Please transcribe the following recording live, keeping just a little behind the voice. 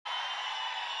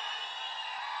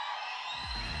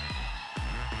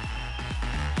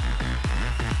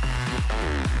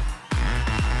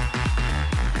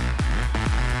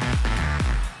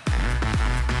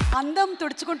అందం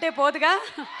తుడుచుకుంటే పోదుగా.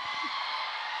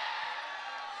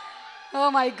 Oh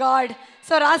my God.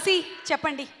 So రాశి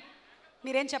చెప్పండి,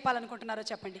 మీరేం చెప్పాలనుకుంటున్నారో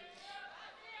చెప్పండి.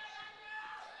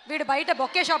 వీడు బయట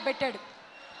బొకే షాప్ పెట్టాడు,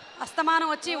 అస్తమానం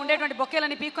వచ్చి ఉండేటువంటి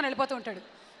బొకేలని పీక్కొని వెళ్ళిపోతూ ఉంటాడు.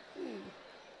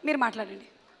 మీరు మాట్లాడండి.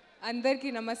 అందరికీ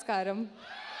నమస్కారం.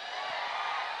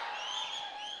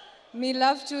 మీ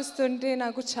లవ్ చూస్తుంటే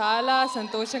నాకు చాలా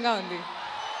సంతోషంగా ఉంది.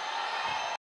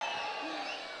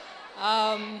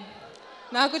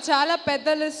 నాకు చాలా పెద్ద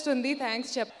లిస్ట్ ఉంది.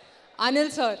 Thanks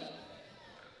Anil sir.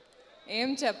 ఏం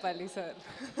చెప్పాలి సార్,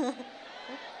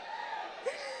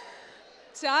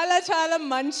 చాలా చాలా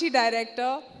మంచి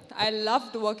director. I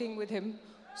loved working with him.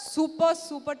 Super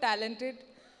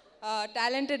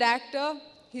talented actor.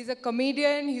 He's a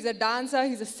comedian, he's a dancer,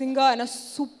 he's a singer and a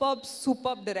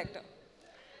superb director.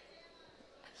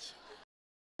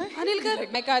 Anil gar,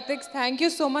 my Karthik, thank you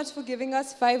so much for giving us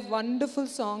 5 wonderful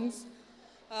songs.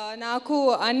 Naku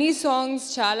anni songs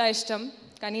chala ishtam,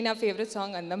 kani na favorite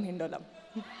song Andam Hindolam.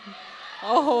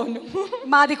 Oh no.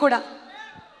 Maadi kuda.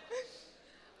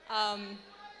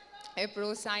 Ippudu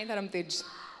Sai Dharam Tej.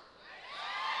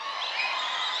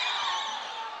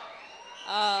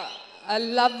 A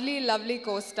lovely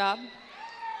co-star.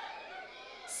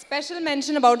 Special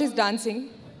mention about his dancing.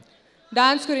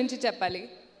 Dance gurinchi cheppali.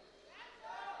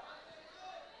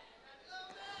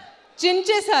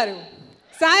 Chinchesaru.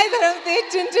 Sai Dharam Tej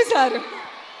chinchesaru.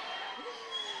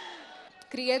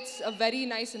 Creates a very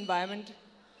nice environment.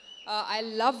 I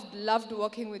loved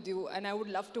working with you, and I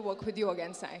would love to work with you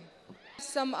again, Sai.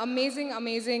 Some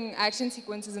amazing action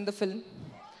sequences in the film.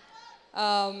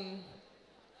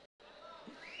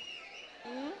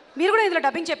 మీరు కూడా ఇందులో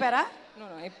dubbing చెప్పారా? No,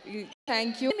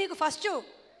 thank you. మీకు first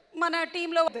మన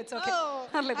టీంలో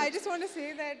I just want to say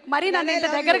that మరి నన్ను ఇంత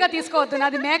దగ్గరగా తీసుకోవద్దు,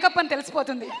 నాది మేకప్ అని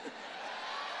తెలిసిపోతుంది.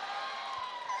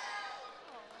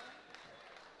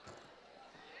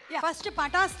 ఫస్ట్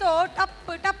పటాస్తో టప్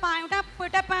టప్ టప్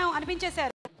టప్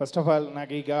అనిపించేశారు. ఫస్ట్ ఆఫ్ ఆల్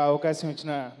నాకు ఈ అవకాశం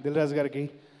ఇచ్చిన దిల్ రాజు గారికి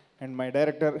and my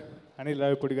director Anil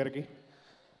Ravipudi గారికి.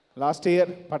 లాస్ట్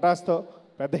ఇయర్ పటాస్తో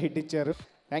పెద్ద హిట్ ఇచ్చారు.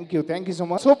 Thank you so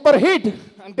much. Super hit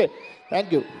అంటే థ్యాంక్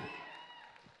యూ.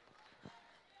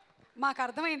 మాకు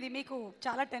అర్థమైంది మీకు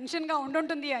చాలా టెన్షన్గా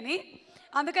ఉండుంటుంది అని.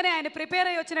 అందుకనే ఆయన ప్రిపేర్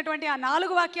అయ్యి వచ్చినటువంటి ఆ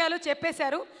 4 వాక్యాలు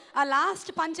చెప్పేశారు. ఆ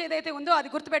లాస్ట్ పంచ్ ఏదైతే ఉందో అది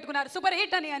గుర్తుపెట్టుకున్నారు, సూపర్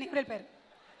హిట్ అని వెళ్ళిపోయారు.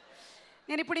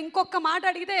 నేను ఇప్పుడు ఇంకొక మాట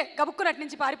అడిగితే గబుక్కునటి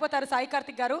నుంచి పారిపోతారు సాయి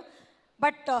కార్తిక్ గారు.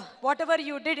 But what ever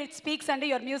you did it speaks అండి.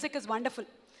 Your music is wonderful.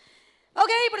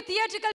 Okay, ఇప్పుడు థియేట్రికల్